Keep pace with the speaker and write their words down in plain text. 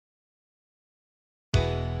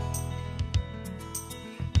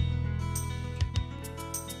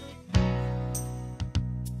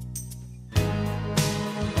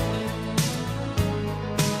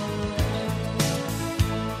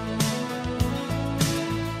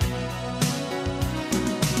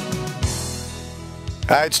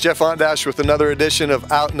Hi, it's Jeff Ondash with another edition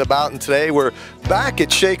of Out and About, and today we're back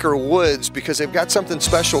at Shaker Woods because they've got something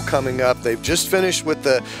special coming up. They've just finished with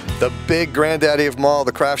the big granddaddy of them all,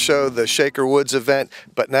 the craft show, the Shaker Woods event,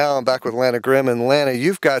 but now I'm back with Lana Grim. And Lana,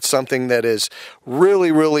 you've got something that is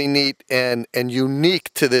really, really neat and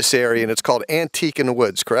unique to this area, and it's called Antique in the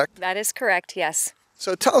Woods, correct? That is correct, yes.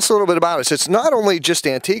 So tell us a little bit about it. It's not only just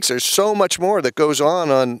antiques, there's so much more that goes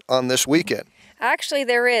on this weekend. Actually,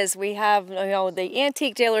 there is. We have, the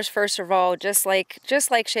antique dealers, first of all, just like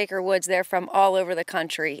Shaker Woods, they're from all over the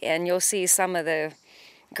country, and you'll see some of the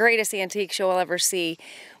greatest antiques you'll ever see.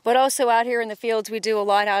 But also out here in the fields, we do a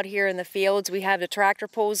lot out here in the fields. We have the tractor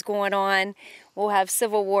pulls going on. We'll have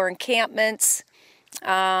Civil War encampments.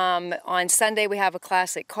 On Sunday, we have a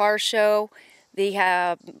classic car show. They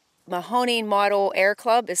have Mahoning Model Air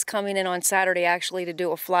Club is coming in on Saturday actually to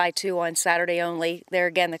do a fly-to on Saturday only. There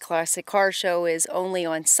again, the classic car show is only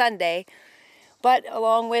on Sunday. But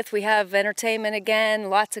along with, we have entertainment again,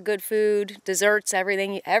 lots of good food, desserts,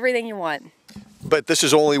 everything you want. But this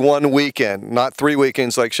is only one weekend, not 3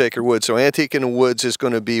 weekends like Shaker Woods. So Antique in the Woods is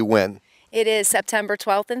going to be when? It is September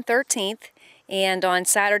 12th and 13th. And on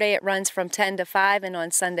Saturday it runs from 10 to 5 and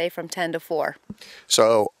on Sunday from 10 to 4.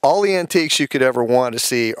 So all the antiques you could ever want to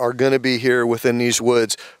see are going to be here within these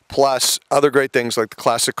woods, plus other great things like the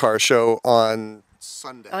classic car show on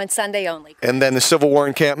Sunday. On Sunday only. And then the Civil War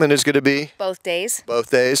encampment is going to be? Both days.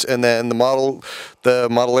 Both days. And then the model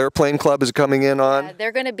airplane club is coming in on?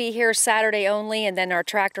 They're going to be here Saturday only, and then our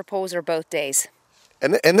tractor pulls are both days.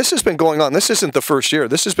 And this has been going on. This isn't the first year.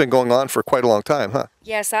 This has been going on for quite a long time, huh?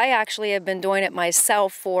 Yes, I actually have been doing it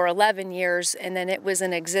myself for 11 years, and then it was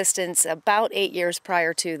in existence about 8 years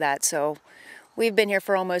prior to that. So we've been here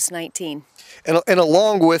for almost 19. And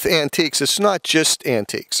along with antiques, it's not just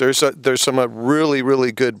antiques. There's some really,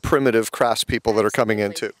 really good primitive craftspeople that are coming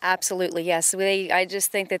in too. Absolutely, yes. I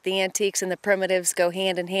just think that the antiques and the primitives go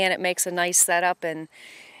hand in hand. It makes a nice setup, and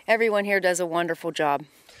everyone here does a wonderful job.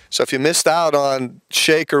 So if you missed out on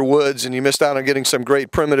Shaker Woods and you missed out on getting some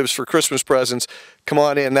great primitives for Christmas presents, come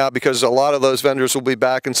on in now, because a lot of those vendors will be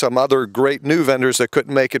back, and some other great new vendors that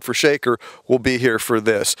couldn't make it for Shaker will be here for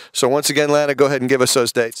this. So once again, Lana, go ahead and give us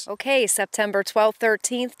those dates. Okay, September 12th,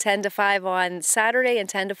 13th, 10 to 5 on Saturday and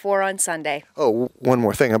 10 to 4 on Sunday. Oh, one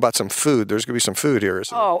more thing. How about some food? There's going to be some food here,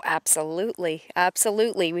 isn't there? Oh, absolutely.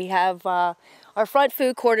 Absolutely. We have our front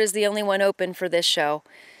food court is the only one open for this show.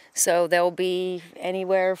 So there'll be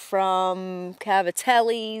anywhere from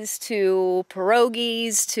cavatellis to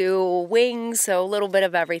pierogies to wings, so a little bit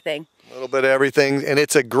of everything. A little bit of everything, and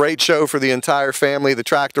it's a great show for the entire family. The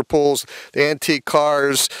tractor pulls, the antique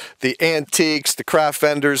cars, the antiques, the craft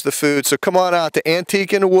vendors, the food. So come on out to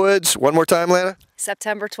Antique in the Woods. One more time, Lana?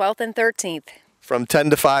 September 12th and 13th. From 10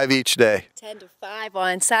 to 5 each day. 10 to 5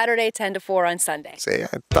 on Saturday, 10 to 4 on Sunday. See,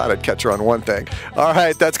 I thought I'd catch her on one thing. All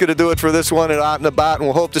right, that's going to do it for this one at Out and About, and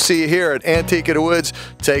we'll hope to see you here at Antique in the Woods.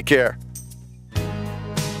 Take care.